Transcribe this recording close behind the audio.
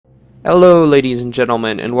Hello ladies and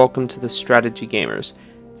gentlemen, and welcome to the Strategy Gamers.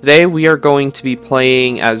 Today we are going to be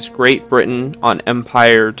playing as Great Britain on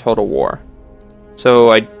Empire Total War. So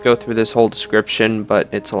I go through this whole description,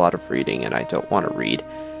 but it's a lot of reading and I don't want to read.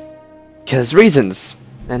 Because reasons,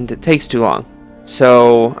 and it takes too long.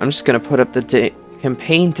 So I'm just going to put up the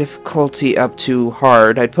campaign difficulty up to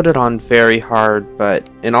hard. I'd put it on very hard, but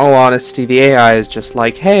in all honesty the AI is just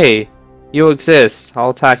like, hey, you exist, I'll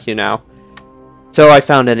attack you now. So I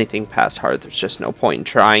found anything past hard, there's just no point in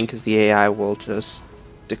trying because the AI will just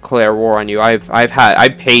declare war on you. I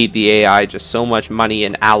paid the AI just so much money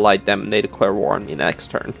and allied them and they declare war on me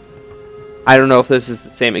next turn. I don't know if this is the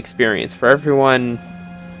same experience for everyone,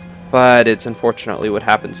 but it's unfortunately what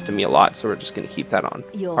happens to me a lot, so we're just going to keep that on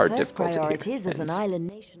hard difficulty priorities as an island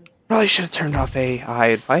nation. Probably should have turned off AI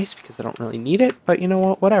advice because I don't really need it, but you know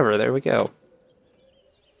what, whatever, there we go.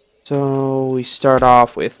 So we start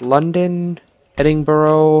off with London,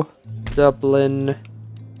 Edinburgh, Dublin.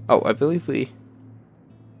 Oh, I believe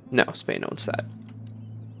no, Spain owns that.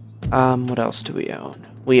 What else do we own?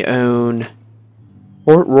 We own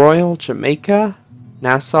Port Royal, Jamaica,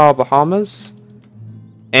 Nassau, Bahamas,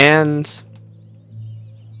 and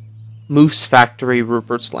Moose Factory,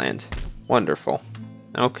 Rupert's Land. Wonderful.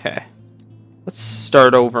 Okay. Let's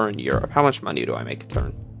start over in Europe. How much money do I make a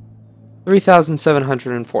turn?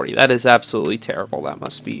 3,740. That is absolutely terrible. That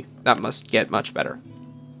must get much better.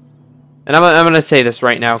 And I'm gonna say this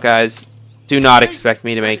right now, guys. Do not expect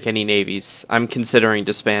me to make any navies. I'm considering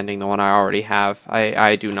disbanding the one I already have.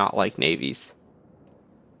 I do not like navies.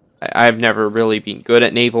 I've never really been good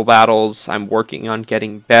at naval battles. I'm working on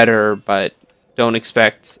getting better, but don't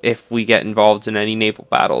expect, if we get involved in any naval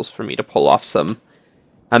battles, for me to pull off some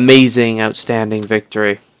amazing, outstanding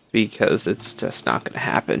victory, because it's just not gonna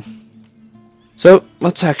happen. So,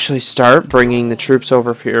 let's actually start bringing the troops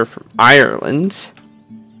over here from Ireland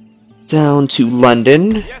down to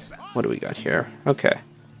London. What do we got here? Okay.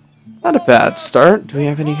 Not a bad start. Do we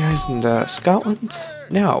have any guys in Scotland?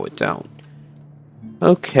 No, we don't.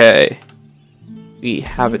 Okay. We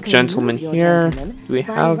have a gentleman here. Do we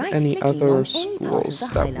have any other schools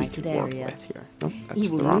that we can work with here? Nope, that's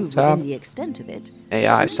the wrong tab.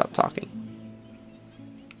 AI, stop talking.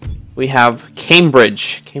 We have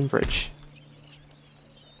Cambridge. Cambridge.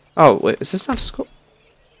 Oh, wait, is this not a school?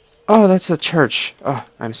 Oh, that's a church. Oh,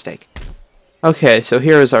 my mistake. Okay, so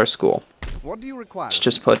here is our school. What do you require? Let's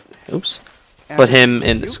just put him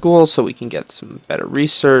in the school so we can get some better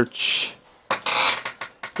research.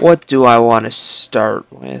 What do I want to start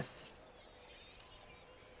with?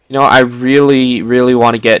 You know, I really, really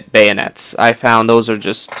want to get bayonets. I found those are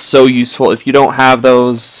just so useful. If you don't have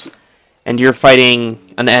those and you're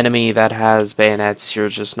fighting an enemy that has bayonets, you're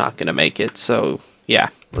just not going to make it. So, yeah.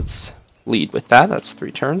 Let's lead with that. That's 3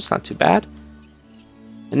 turns, not too bad.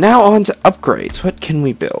 And now on to upgrades. What can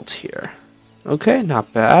we build here? Okay,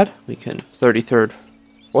 not bad. We can 33rd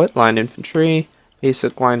Foot, Line Infantry,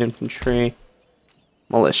 Basic Line Infantry,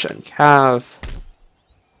 Militia and Cav,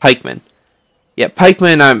 Pikemen. Yeah,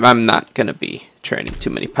 Pikemen, I'm not going to be training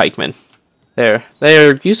too many Pikemen.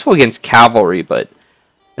 They're useful against cavalry, but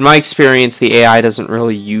in my experience, the AI doesn't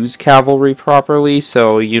really use cavalry properly,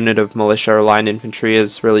 so a unit of militia or line infantry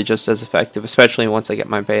is really just as effective, especially once I get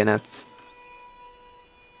my bayonets.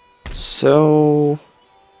 So,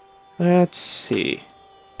 let's see.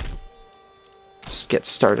 Let's get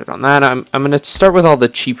started on that. I'm going to start with all the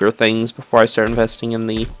cheaper things before I start investing in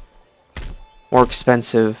the more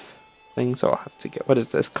expensive things. So I'll have to get, what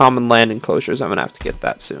is this? Common land enclosures. I'm going to have to get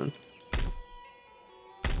that soon.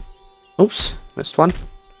 Oops, missed one.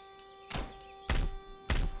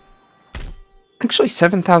 Actually,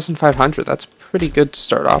 7,500. That's pretty good to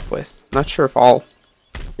start off with. I'm not sure if all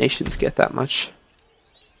nations get that much.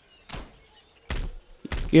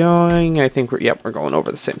 Keep going. I think we're going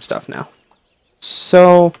over the same stuff now.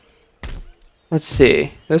 So, let's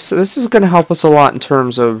see. This is going to help us a lot in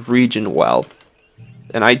terms of region wealth.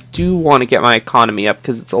 And I do want to get my economy up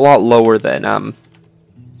because it's a lot lower than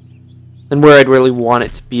where I'd really want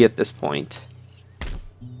it to be at this point.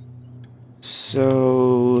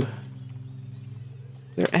 So,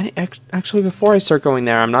 actually, before I start going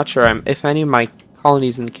there, I'm not sure if any of my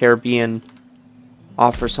colonies in the Caribbean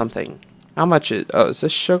offer something. How much is... Oh, is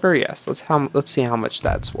this sugar? Yes. Let's see how much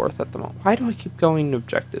that's worth at the moment. Why do I keep going to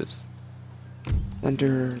objectives?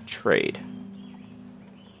 Under trade.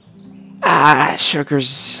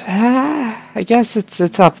 Sugar's... I guess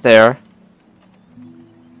it's up there.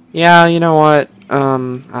 Yeah, you know what?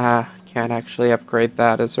 I can't actually upgrade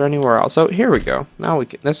that. Is there anywhere else? Oh, here we go. Now we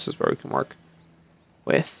can... This is where we can work.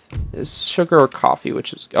 With is sugar or coffee,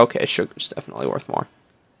 which is okay. Sugar's definitely worth more.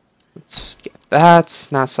 Let's get that.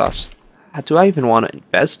 Nassau. Do I even want to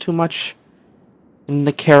invest too much in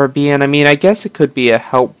the Caribbean? I mean, I guess it could be a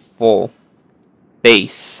helpful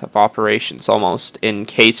base of operations almost, in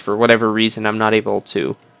case for whatever reason I'm not able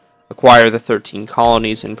to acquire the 13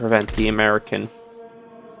 colonies and prevent the American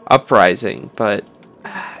uprising. But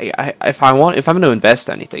if I'm going to invest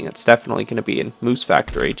anything, it's definitely going to be in Moose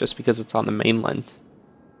Factory, just because it's on the mainland.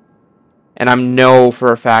 And I know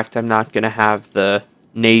for a fact I'm not going to have the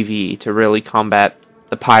Navy to really combat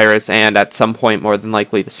the pirates, and at some point more than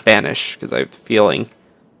likely the Spanish, because I have the feeling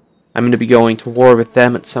I'm going to be going to war with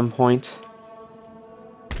them at some point.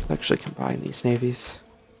 I'll actually combine these navies.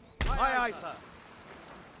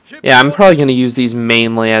 Yeah, I'm probably going to use these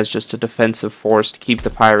mainly as just a defensive force to keep the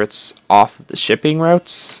pirates off of the shipping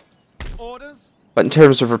routes. But in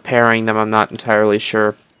terms of repairing them, I'm not entirely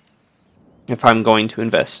sure if I'm going to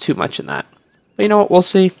invest too much in that. But you know what, we'll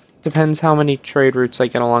see. Depends how many trade routes I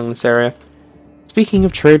get along this area. Speaking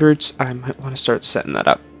of trade routes, I might want to start setting that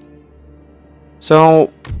up.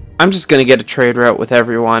 So, I'm just going to get a trade route with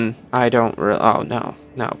everyone. I don't really... Oh, no.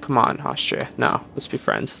 No, come on, Austria. No, let's be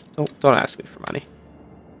friends. Don't ask me for money.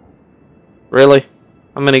 Really?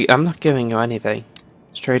 I'm not giving you anything.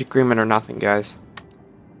 It's trade agreement or nothing, guys.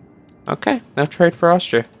 Okay, no trade for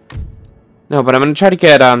Austria. No, but I'm going to try to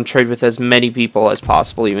get trade with as many people as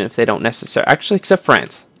possible, even if they don't necessarily... Actually, except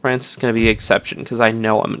France. France is going to be the exception, because I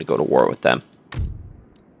know I'm going to go to war with them.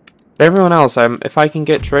 But everyone else, if I can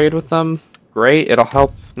get trade with them, great. It'll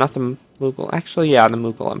help. Not the Mughal... Actually, yeah, the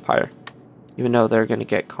Mughal Empire. Even though they're going to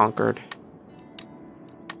get conquered.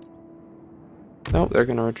 Nope, they're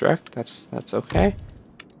going to reject. That's okay.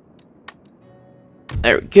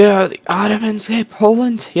 There we go. The Ottomans get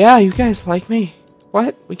Poland. Yeah, you guys like me.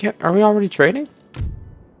 What? We can't... Are we already trading?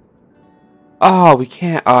 Oh, we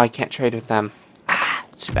can't... Oh, I can't trade with them. Ah,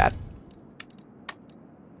 it's too bad.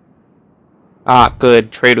 Ah,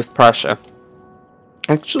 good. Trade with Prussia.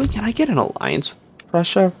 Actually, can I get an alliance with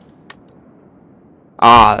Prussia?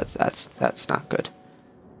 Ah, that's not good.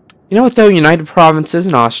 You know what, though? United Provinces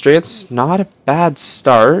in Austria. It's not a bad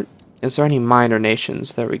start. Is there any minor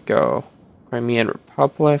nations? There we go. Crimean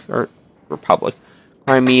Republic, or Republic.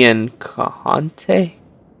 Crimean Kahante?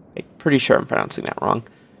 I'm pretty sure I'm pronouncing that wrong.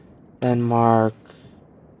 Denmark.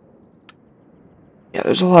 Yeah,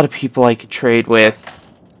 there's a lot of people I could trade with.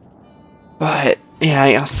 But, yeah,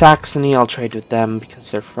 you know, Saxony, I'll trade with them because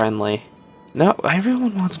they're friendly. No,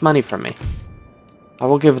 everyone wants money from me. I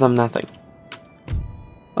will give them nothing.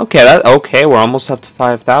 Okay, okay, we're almost up to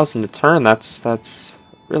 5,000 a turn. That's a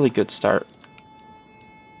really good start.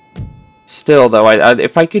 Still, though,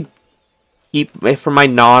 if I could keep, for my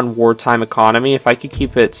non-wartime economy, if I could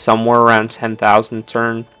keep it somewhere around 10,000 a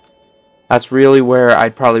turn, that's really where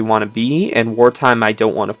I'd probably want to be. And wartime, I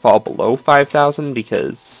don't want to fall below 5,000,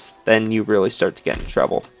 because then you really start to get in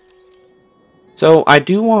trouble. So, I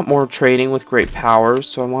do want more trading with great powers,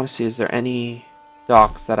 so I want to see, is there any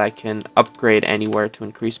docks that I can upgrade anywhere to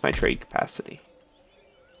increase my trade capacity?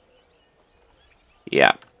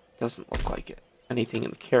 Yeah, doesn't look like it. Anything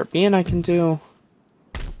in the Caribbean I can do?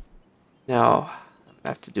 No, I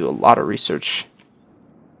have to do a lot of research.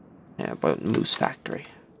 Yeah, about Moose Factory.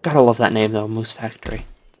 Gotta love that name though, Moose Factory.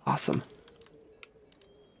 It's awesome.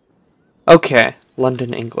 Okay,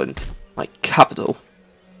 London, England. My capital.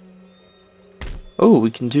 Oh,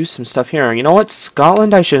 we can do some stuff here. You know what?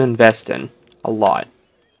 Scotland I should invest in. A lot.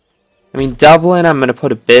 I mean, Dublin I'm going to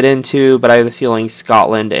put a bit into, but I have a feeling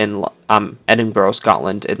Scotland and Edinburgh,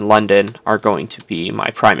 Scotland, and London are going to be my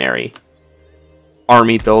primary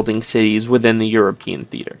army building cities within the European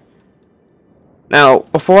theater. Now,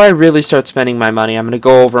 before I really start spending my money, I'm going to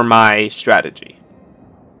go over my strategy.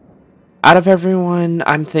 Out of everyone,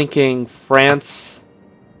 I'm thinking France,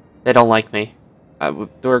 they don't like me.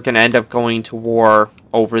 We're going to end up going to war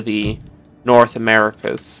over the North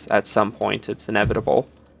Americas at some point. It's inevitable.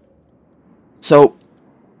 So,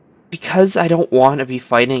 because I don't want to be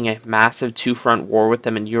fighting a massive two-front war with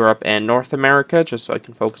them in Europe and North America, just so I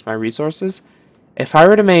can focus my resources, if I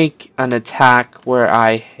were to make an attack where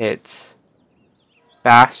I hit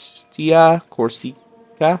Bastia, Corsica,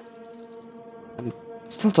 I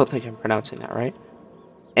still don't think I'm pronouncing that right.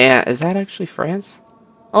 And is that actually France?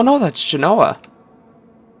 Oh no, that's Genoa.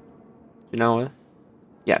 Genoa?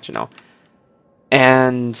 Yeah, Genoa.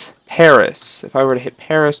 And Paris. If I were to hit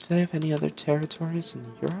Paris, do they have any other territories in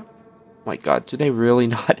Europe? Oh my god, do they really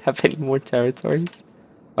not have any more territories?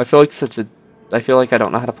 I feel like I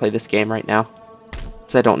don't know how to play this game right now.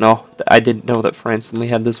 Because I don't know. I didn't know that France only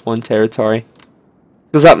had this one territory.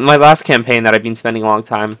 Because my last campaign that I've been spending a long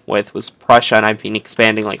time with was Prussia, and I've been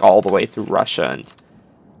expanding like all the way through Russia, and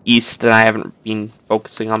east, and I haven't been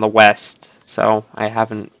focusing on the west, so I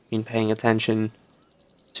haven't been paying attention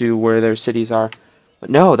to where their cities are. But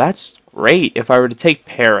no, that's great. If I were to take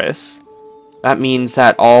Paris, that means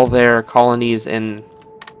that all their colonies in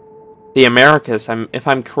the Americas, if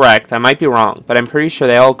I'm correct, I might be wrong, but I'm pretty sure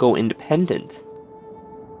they all go independent.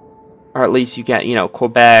 Or at least you get, you know,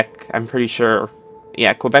 Quebec, I'm pretty sure.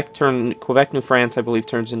 Yeah, Quebec, New France, I believe,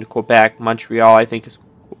 turns into Quebec. Montreal, I think, is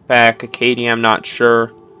Quebec. Acadia, I'm not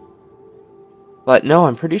sure. But no,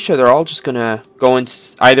 I'm pretty sure they're all just gonna go into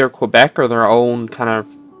either Quebec or their own kind of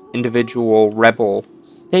individual rebel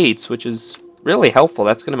states, which is really helpful.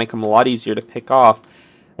 That's gonna make them a lot easier to pick off.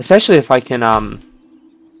 Especially if I can,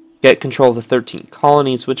 get control of the 13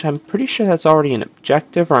 colonies, which I'm pretty sure that's already an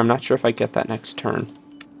objective, or I'm not sure if I get that next turn.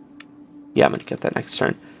 Yeah, I'm gonna get that next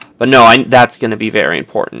turn. But no, that's going to be very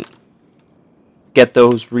important. Get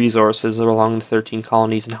those resources along the 13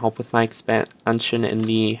 colonies and help with my expansion in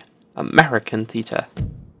the American theater.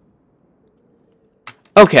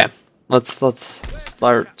 Okay, let's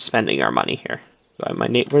start spending our money here.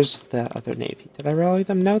 Where's the other navy? Did I rally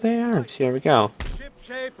them? No, they aren't. Here we go.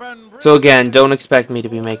 So again, don't expect me to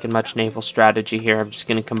be making much naval strategy here. I'm just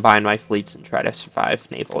going to combine my fleets and try to survive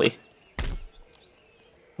navally.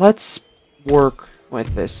 Let's work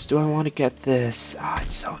with this. Do I want to get this? Oh,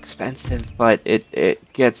 it's so expensive, but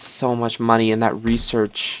it gets so much money in that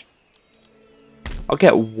research. I'll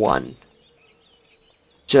get one.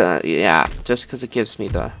 Yeah, just because it gives me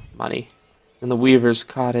the money. And the Weaver's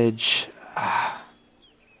Cottage.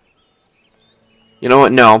 You know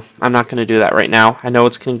what? No, I'm not going to do that right now. I know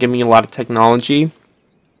it's going to give me a lot of technology,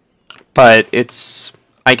 but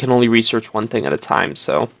I can only research one thing at a time,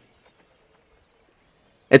 so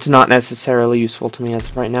it's not necessarily useful to me as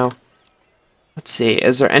of right now. Let's see,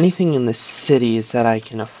 is there anything in the cities that I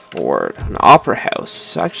can afford? An opera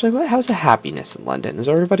house. Actually, how's the happiness in London? Is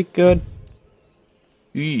everybody good?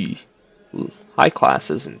 Eee. High class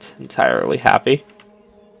isn't entirely happy.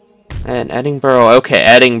 And Edinburgh. Okay,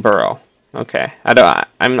 Edinburgh. Okay, I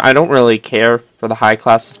don't really care for the high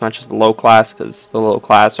class as much as the low class, because the low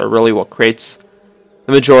class are really what creates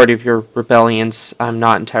the majority of your rebellions. I'm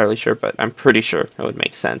not entirely sure, but I'm pretty sure it would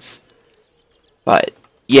make sense. But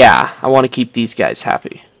yeah, I want to keep these guys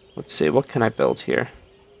happy. Let's see, what can I build here?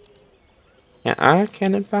 Yeah,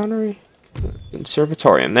 cannon foundry,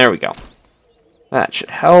 conservatorium. There we go. That should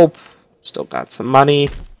help. Still got some money.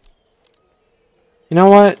 You know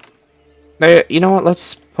what?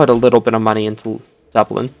 Let's put a little bit of money into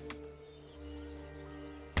Dublin.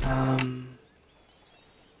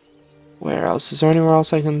 Where else? Is there anywhere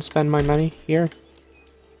else I can spend my money? Here?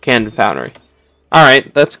 Cannon foundry.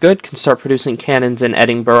 Alright, that's good. Can start producing cannons in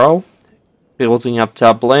Edinburgh. Building up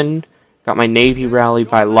Dublin. Got my navy rally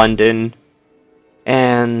by London.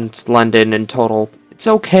 And London in total. It's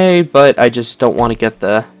okay, but I just don't want to get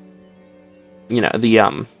the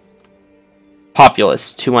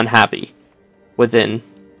populace too unhappy within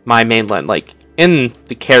my mainland. Like, in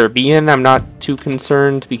the Caribbean, I'm not too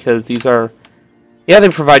concerned, because these are... Yeah, they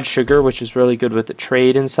provide sugar, which is really good with the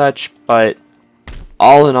trade and such, but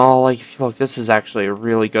all in all, like, look, this is actually a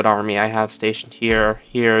really good army I have stationed here.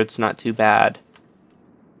 Here, it's not too bad.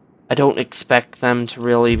 I don't expect them to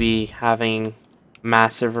really be having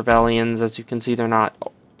massive rebellions. As you can see, they're not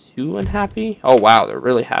too unhappy. Oh, wow, they're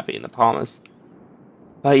really happy in the Bahamas.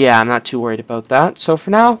 But yeah, I'm not too worried about that. So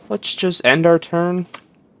for now, let's just end our turn.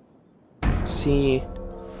 See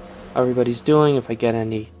how everybody's doing, if I get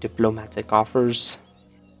any diplomatic offers.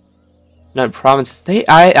 United Provinces,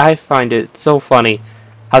 I find it so funny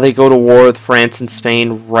how they go to war with France and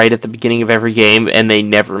Spain right at the beginning of every game, and they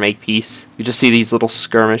never make peace. You just see these little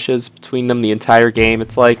skirmishes between them the entire game.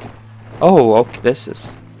 It's like, oh, okay, this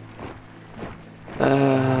is...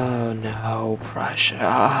 Oh, no,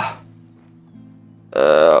 Prussia.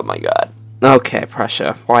 Oh, my God. Okay,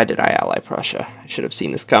 Prussia. Why did I ally Prussia? I should have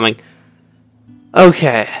seen this coming.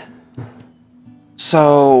 Okay.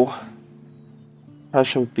 So,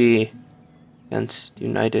 Prussia would be against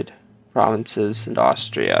United Provinces and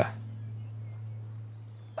Austria.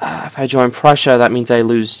 If I join Prussia, that means I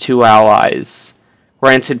lose 2 allies.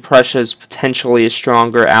 Granted, Prussia is potentially a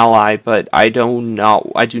stronger ally, but I do not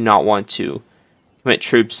want to commit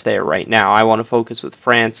troops there right now. I want to focus with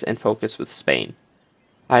France and focus with Spain.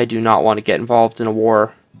 I do not want to get involved in a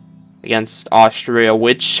war against Austria,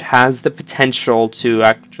 which has the potential to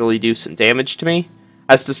actually do some damage to me,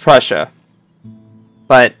 as does Prussia.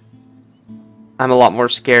 But I'm a lot more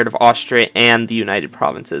scared of Austria and the United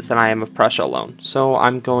Provinces than I am of Prussia alone. So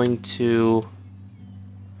I'm going to...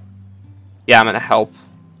 Yeah, I'm going to help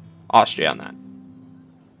Austria on that.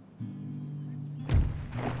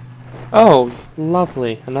 Oh,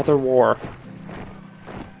 lovely. Another war.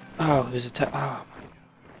 Oh, who's oh.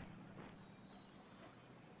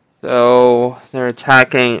 So, they're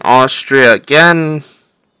attacking Austria again.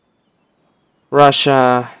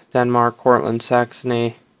 Russia, Denmark, Cortland,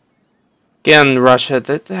 Saxony. Again, Russia,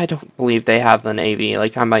 I don't believe they have the Navy.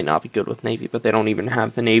 Like, I might not be good with Navy, but they don't even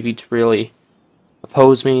have the Navy to really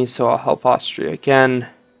oppose me, so I'll help Austria again.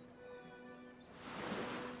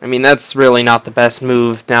 I mean, that's really not the best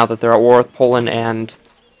move now that they're at war with Poland and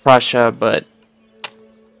Prussia, but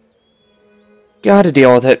gotta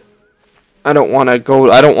deal with it. I don't want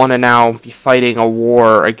to now be fighting a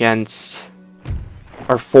war against,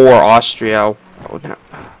 or for Austria. Oh, no.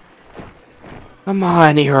 Come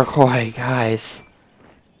on, Iroquois, guys.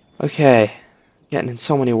 Okay. Getting in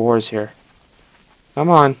so many wars here. Come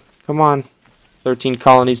on. Come on. 13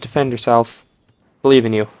 colonies, defend yourselves. Believe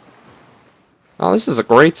in you. Oh, this is a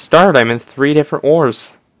great start. I'm in 3 different wars.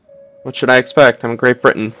 What should I expect? I'm Great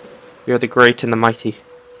Britain. We are the great and the mighty.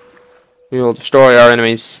 We will destroy our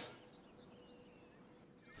enemies.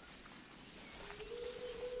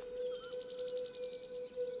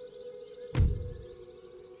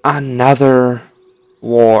 Another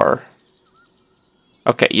war.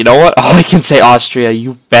 Okay, you know what? All I can say, Austria,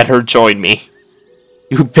 you better join me.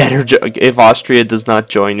 You better if Austria does not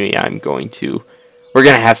join me, I'm going to... We're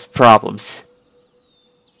gonna have problems.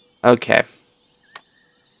 Okay.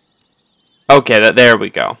 Okay, there we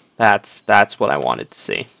go. That's what I wanted to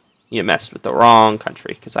see. You messed with the wrong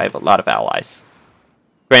country, because I have a lot of allies.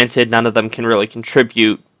 Granted, none of them can really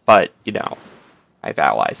contribute, but, you know, I have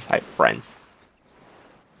allies, I have friends.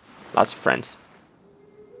 Lots of friends.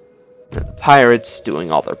 And the pirates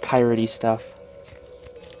doing all their piratey stuff.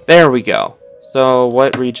 There we go. So,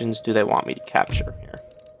 what regions do they want me to capture here?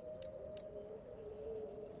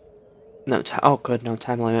 No time. Oh, good. No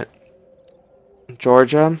time limit.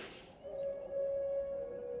 Georgia.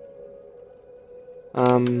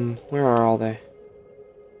 Where are all they?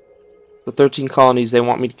 The 13 colonies they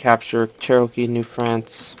want me to capture. Cherokee, New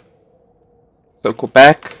France. So,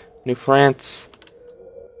 Quebec, New France.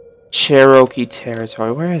 Cherokee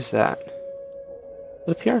territory. Where is that? Is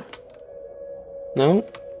it up here? No?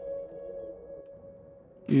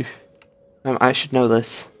 I should know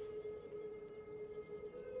this.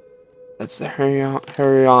 That's the Huron.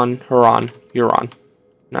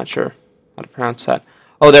 Not sure how to pronounce that.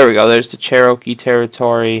 Oh, there we go. There's the Cherokee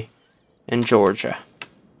territory in Georgia.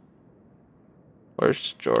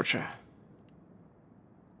 Where's Georgia?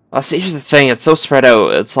 Oh, see, here's the thing. It's so spread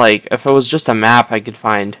out. It's like, if it was just a map, I could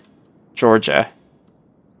find Georgia.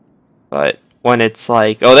 But when it's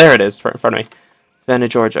like... Oh, there it is, right in front of me. Savannah,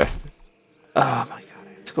 Georgia. Oh, my God. I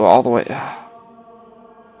have to go all the way...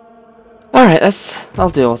 Alright, I'll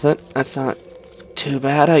deal with it. That's not too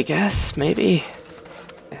bad, I guess. Maybe.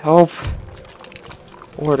 I hope.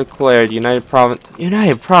 War declared. United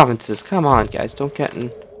Provinces. Come on, guys. Don't get in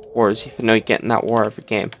wars, even though you get in that war every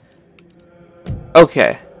game.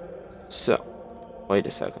 Okay. So. Wait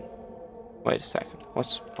a second. Why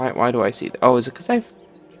do I see that? Oh, is it because I have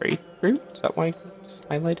trade route? Is that why it's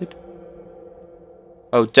highlighted?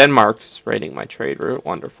 Oh, Denmark's raiding my trade route.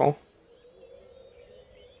 Wonderful.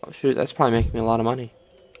 Oh shoot, that's probably making me a lot of money.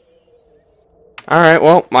 Alright,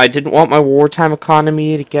 well, I didn't want my wartime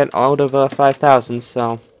economy to get out of 5,000,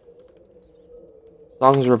 so... As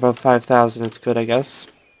long as we're above 5,000, it's good, I guess.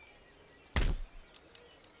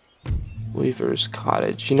 Weaver's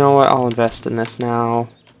Cottage. You know what? I'll invest in this now.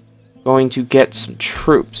 Going to get some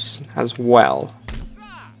troops as well.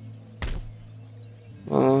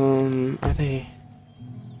 Are they...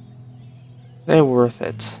 They're worth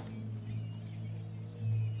it.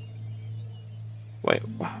 Wait,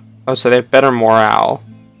 oh, so they have better morale,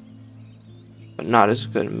 but not as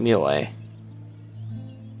good melee.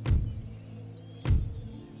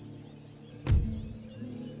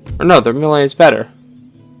 Or no, their melee is better.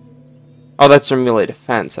 Oh, that's their melee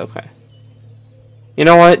defense, okay. You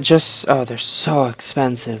know what, oh, they're so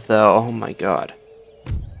expensive, though, oh my god.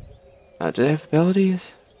 Do they have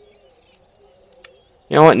abilities?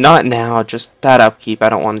 You know what, not now, just that upkeep. I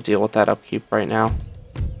don't want to deal with that upkeep right now.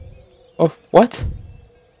 Oh, what?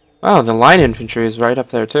 Wow, the line infantry is right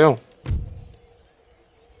up there, too.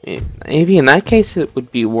 Maybe in that case it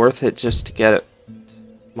would be worth it just to get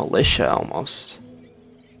militia, almost.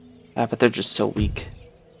 Yeah, but they're just so weak.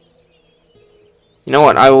 You know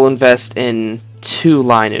what? I will invest in 2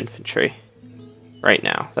 line infantry. Right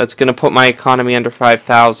now. That's going to put my economy under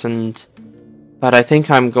 5,000. But I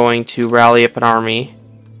think I'm going to rally up an army.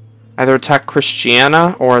 Either attack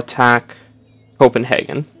Christiania or attack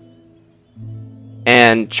Copenhagen.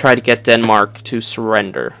 And try to get Denmark to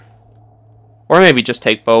surrender. Or maybe just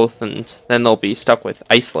take both, and then they'll be stuck with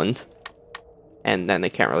Iceland. And then they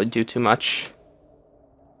can't really do too much.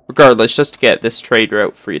 Regardless, just to get this trade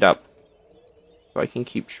route freed up. So I can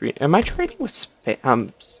keep trading. Am I trading with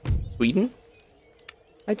Sweden?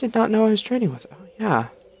 I did not know I was trading with... Oh, yeah.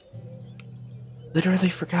 Literally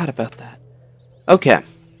forgot about that. Okay.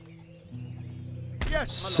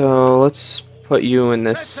 So, let's put you in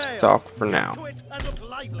this stock for now.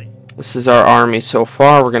 This is our army so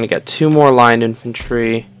far. We're going to get 2 more line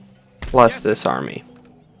infantry, plus this army.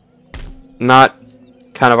 Not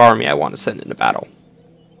kind of army I want to send into battle.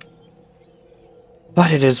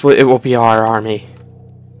 But it will be our army.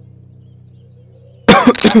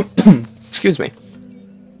 Excuse me.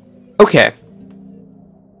 Okay.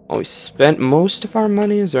 Well, we spent most of our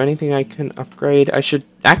money. Is there anything I can upgrade? I should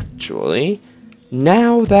actually...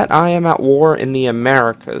 Now that I am at war in the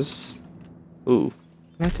Americas... Ooh.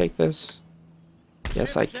 Can I take this?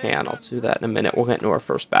 Yes, I can. I'll do that in a minute. We'll get into our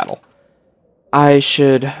first battle. I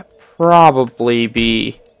should probably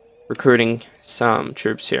be recruiting some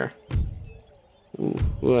troops here. Ooh,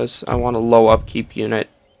 I want a low upkeep unit.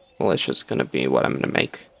 Militia's gonna be what I'm gonna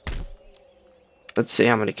make. Let's see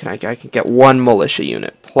how many can I get. I can get 1 militia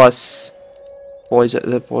unit plus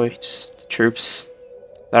the troops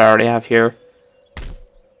that I already have here.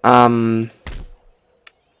 Who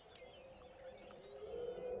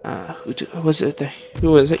was it?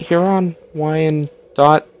 Huron? Wyan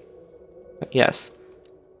Dot? Yes.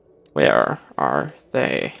 Where are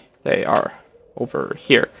they? They are over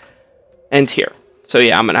here. And here. So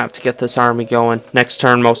yeah, I'm gonna have to get this army going. Next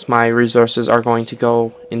turn, most of my resources are going to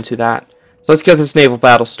go into that. So let's get this naval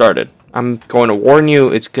battle started. I'm going to warn you,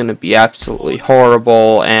 it's gonna be absolutely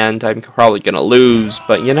horrible, and I'm probably gonna lose,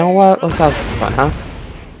 but you know what? Let's have some fun, huh?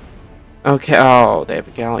 Okay, oh, they have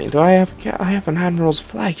a galleon. I have an admiral's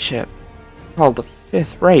flagship called the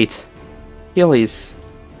 5th Rate. Achilles.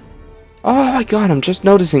 Oh my god, I'm just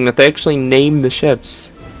noticing that they actually named the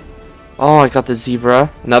ships. Oh, I got the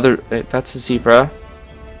Zebra. That's a Zebra.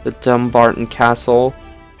 The Dumbarton Castle,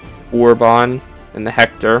 Bourbon, and the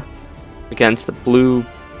Hector against the Blue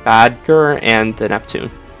Badger and the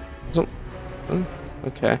Neptune. Oh,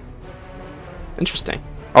 okay. Interesting.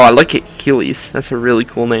 Oh, I like it, Achilles. That's a really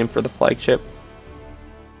cool name for the flagship.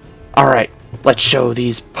 Alright, let's show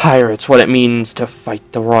these pirates what it means to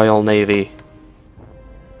fight the Royal Navy.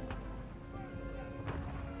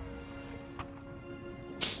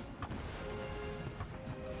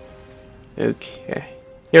 Okay,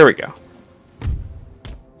 here we go.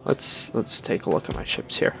 Let's take a look at my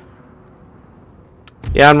ships here.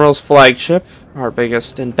 The Admiral's flagship, our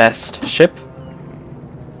biggest and best ship.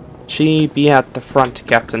 She be at the front,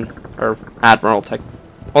 Captain, or Admiral tech.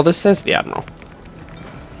 Well, this says the Admiral.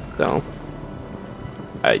 So,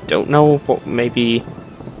 I don't know what maybe...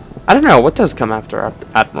 I don't know, what does come after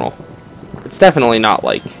Admiral? It's definitely not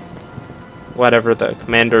like whatever the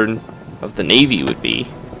commander of the Navy would be.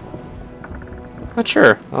 Not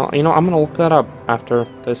sure. Well, you know, I'm gonna look that up after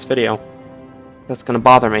this video. That's gonna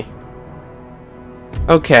bother me.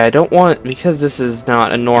 Okay, I don't want... Because this is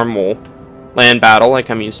not a normal land battle like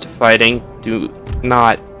I'm used to fighting, do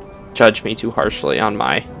not judge me too harshly on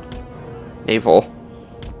my naval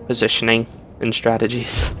positioning and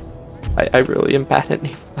strategies. I really am bad at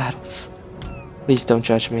naval battles. Please don't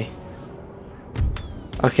judge me.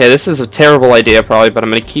 Okay, this is a terrible idea probably, but I'm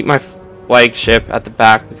going to keep my flagship at the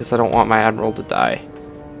back because I don't want my admiral to die.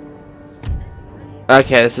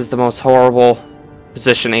 Okay, this is the most horrible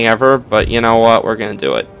positioning ever, but you know what? We're going to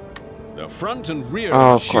do it. The front and rear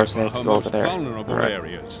of course I have to are go over most there. vulnerable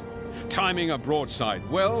areas. Timing a broadside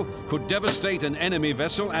well could devastate an enemy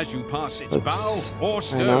vessel as you pass its bow or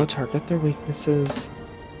stern. I know, target their weaknesses.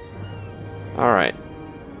 Alright.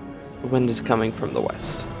 The wind is coming from the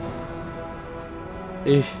west.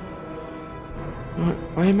 Eesh.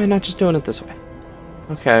 Why am I not just doing it this way?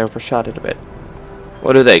 Okay, I overshot it a bit.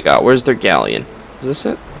 What do they got? Where's their galleon? Is this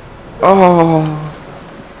it? Oh!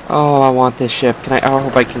 Oh, I want this ship. I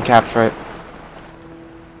hope I can capture it.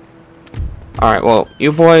 Alright, well,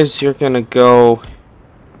 you boys, you're gonna go...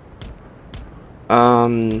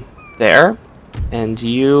 there. And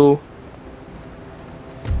you...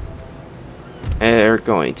 are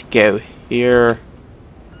going to go here.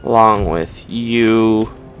 Along with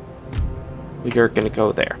you... You're gonna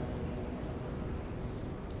go there.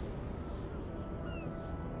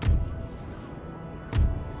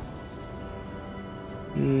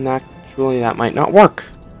 Actually, that might not work.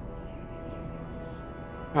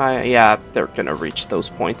 Yeah, they're gonna reach those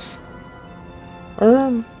points.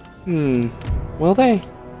 Will they?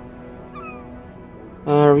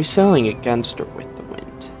 Are we sailing against or with the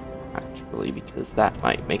wind? Actually, because that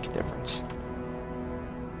might make a difference.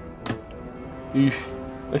 Eesh.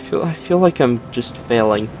 I feel like I'm just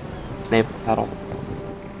failing this naval battle.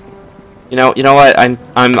 You know what? I'm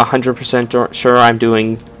 100% sure I'm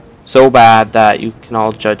doing so bad that you can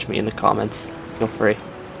all judge me in the comments. Feel free.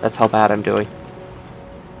 That's how bad I'm doing.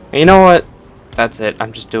 And you know what? That's it.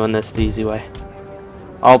 I'm just doing this the easy way.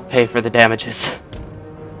 I'll pay for the damages.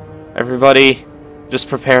 Everybody, just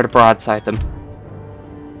prepare to broadside them.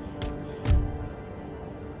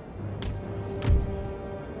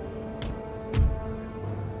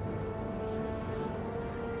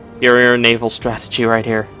 Superior naval strategy right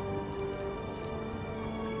here.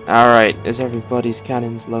 Alright, is everybody's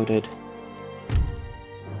cannons loaded?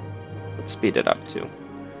 Let's speed it up too.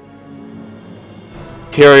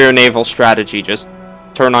 Superior naval strategy, just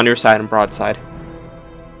turn on your side and broadside.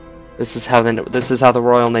 This is how the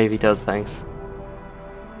Royal Navy does things.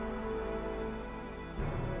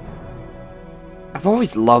 I've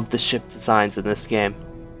always loved the ship designs in this game.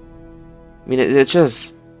 I mean, it's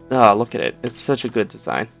just... oh, look at it. It's such a good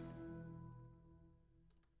design.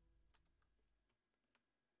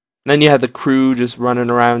 And then you had the crew just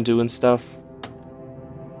running around doing stuff.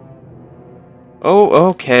 Oh,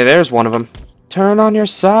 okay, there's one of them. Turn on your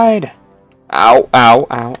side. Ow, ow,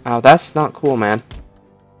 ow, ow. That's not cool, man.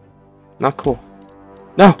 Not cool.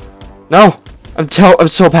 No, no. I'm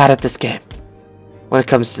so bad at this game. When it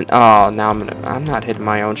comes to... oh, now I'm not hitting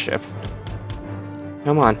my own ship.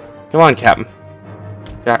 Come on, Captain.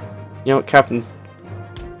 Yeah, you know what, Captain.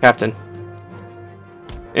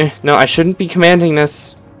 No, I shouldn't be commanding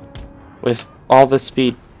this with all this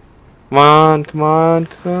speed. Come on, come on,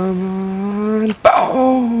 come on.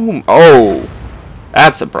 Boom! Oh,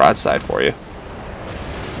 that's a broadside for you.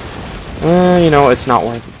 You know, it's not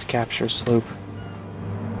worth it to capture a sloop.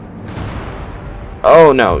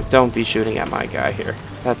 Oh no, don't be shooting at my guy here.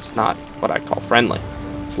 That's not what I call friendly.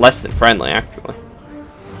 It's less than friendly, actually.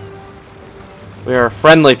 We are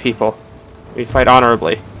friendly people. We fight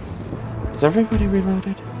honorably. Is everybody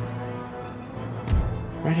reloaded?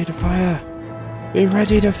 Ready to fire. Be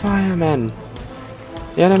ready to fire, men.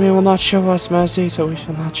 The enemy will not show us mercy, so we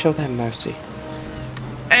shall not show them mercy.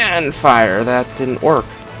 And fire. That didn't work.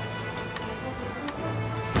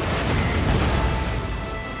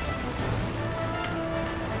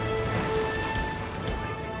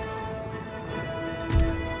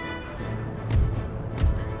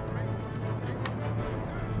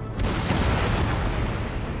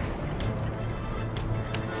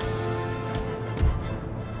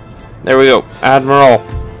 There we go. Admiral,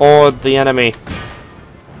 board the enemy.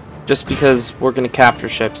 Just because we're gonna capture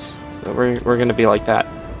ships, we're gonna be like that.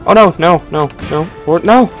 Oh no, no, no, no,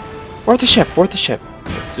 board the ship, board the ship.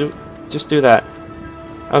 Just do that.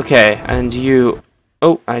 Okay, and you.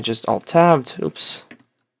 Oh, I just alt-tabbed. Oops.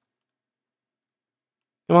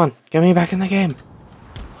 Come on, get me back in the game.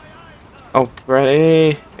 Oh,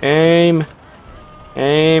 ready, aim,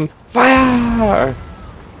 fire!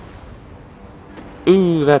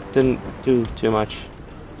 Ooh, that didn't do too much.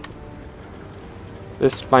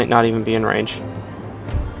 This might not even be in range.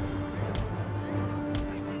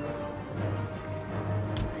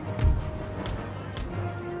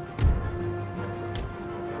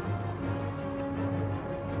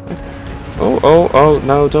 Oh,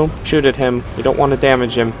 no, don't shoot at him. We don't want to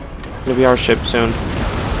damage him. It's gonna be our ship soon.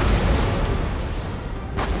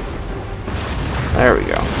 There we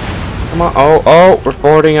go. Come on, oh, we're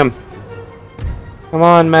boarding him. Come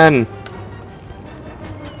on, men.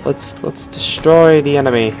 Let's destroy the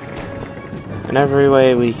enemy in every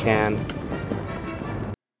way we can.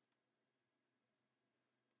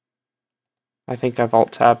 I think I've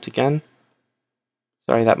alt-tabbed again.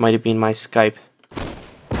 Sorry, that might have been my Skype.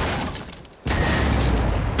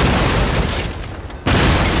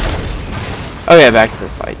 Okay, back to the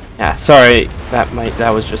fight. Yeah, sorry, that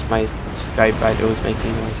was just my Skype. It was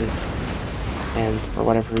making noises, and for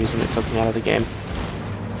whatever reason, it took me out of the game.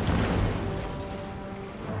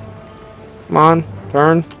 Come on,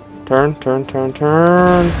 turn.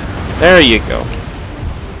 There you go.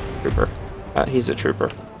 Trooper. He's a trooper.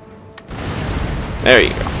 There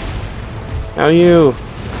you go. Now you.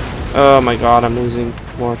 Oh my god, I'm losing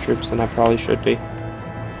more troops than I probably should be.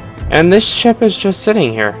 And this ship is just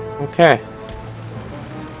sitting here. Okay.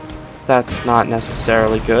 That's not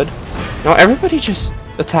necessarily good. No, everybody just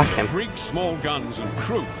attack him. Brig small guns and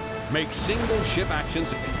crew make single ship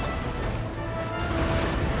actions.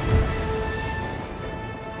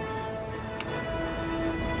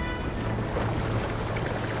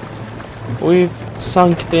 We've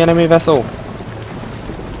sunk the enemy vessel.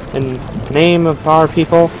 In name of our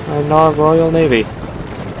people and our Royal Navy.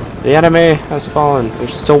 The enemy has fallen.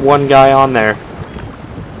 There's still one guy on there.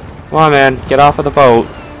 Come on, man. Get off of the boat.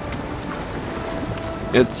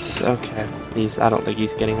 It's okay. I don't think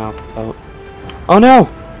he's getting off the boat. Oh no!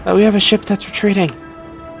 We have a ship that's retreating.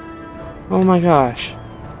 Oh my gosh.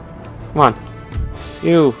 Come on.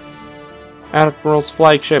 You. Admiral's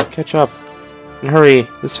flagship, catch up. And hurry.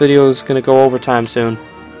 This video is gonna go overtime soon.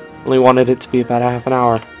 Only wanted it to be about half an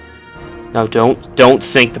hour. No, don't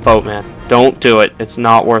sink the boat, man. Don't do it. It's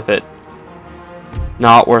not worth it.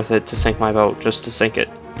 Not worth it to sink my boat, just to sink it.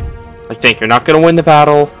 Like, think you're not gonna win the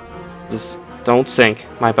battle. Just don't sink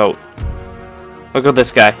my boat. Look at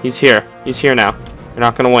this guy. He's here. He's here now. You're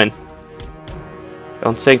not gonna win.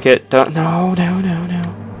 Don't sink it. Don't. No.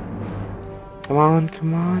 Come on,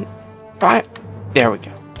 come on. Fire. There we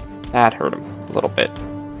go. That hurt him a little bit.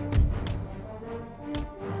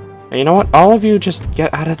 And you know what? All of you just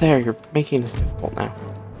get out of there. You're making this difficult now.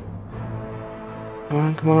 Come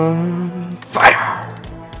on, come on. Fire!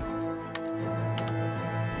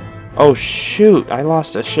 Oh shoot, I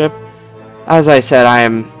lost a ship. As I said,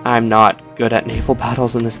 I'm not good at naval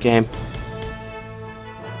battles in this game.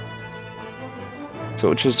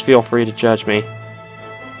 So just feel free to judge me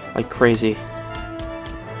like crazy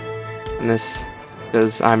in this,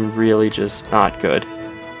 because I'm really just not good.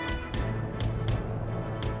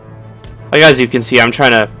 Like, as you can see, I'm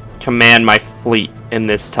trying to command my fleet in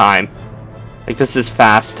this time. Like, this is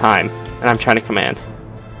fast time, and I'm trying to command.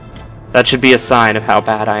 That should be a sign of how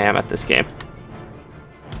bad I am at this game.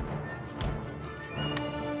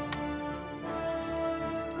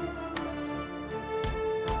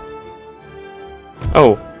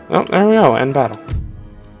 Oh, well, there we go, end battle.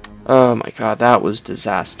 Oh my god, that was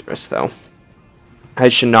disastrous, though. I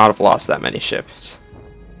should not have lost that many ships.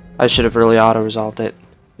 I should have really auto-resolved it.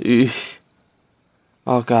 Eesh.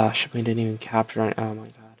 Oh gosh, we didn't even capture it. Oh my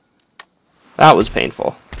god. That was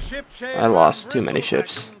painful. I lost too many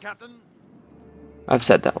ships. I've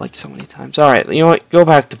said that like so many times. Alright, you know what? Go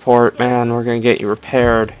back to port, man. We're gonna get you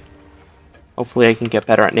repaired. Hopefully I can get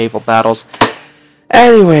better at naval battles.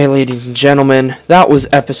 Anyway, ladies and gentlemen, that was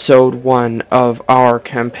episode 1 of our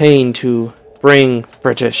campaign to bring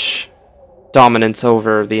British dominance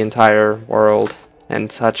over the entire world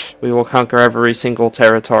and such. We will conquer every single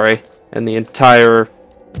territory in the entire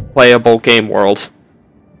playable game world.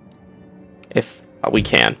 If we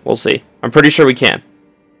can. We'll see. I'm pretty sure we can.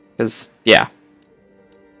 Because, yeah.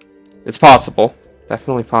 It's possible.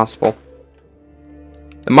 Definitely possible.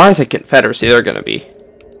 The Martha Confederacy, they're going to be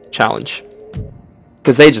a challenge.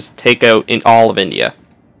 Because they just take out in all of India.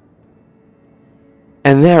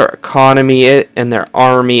 And their economy, and their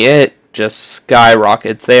army, just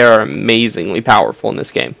skyrockets. They are amazingly powerful in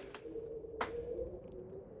this game.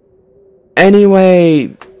 Anyway,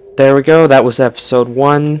 there we go. That was episode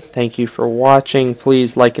 1. Thank you for watching.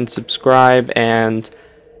 Please like and subscribe, and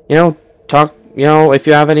talk. If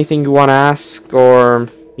you have anything you want to ask, or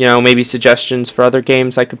maybe suggestions for other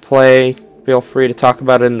games I could play, feel free to talk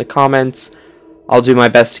about it in the comments. I'll do my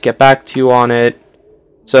best to get back to you on it.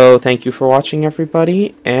 So thank you for watching,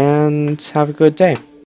 everybody, and have a good day.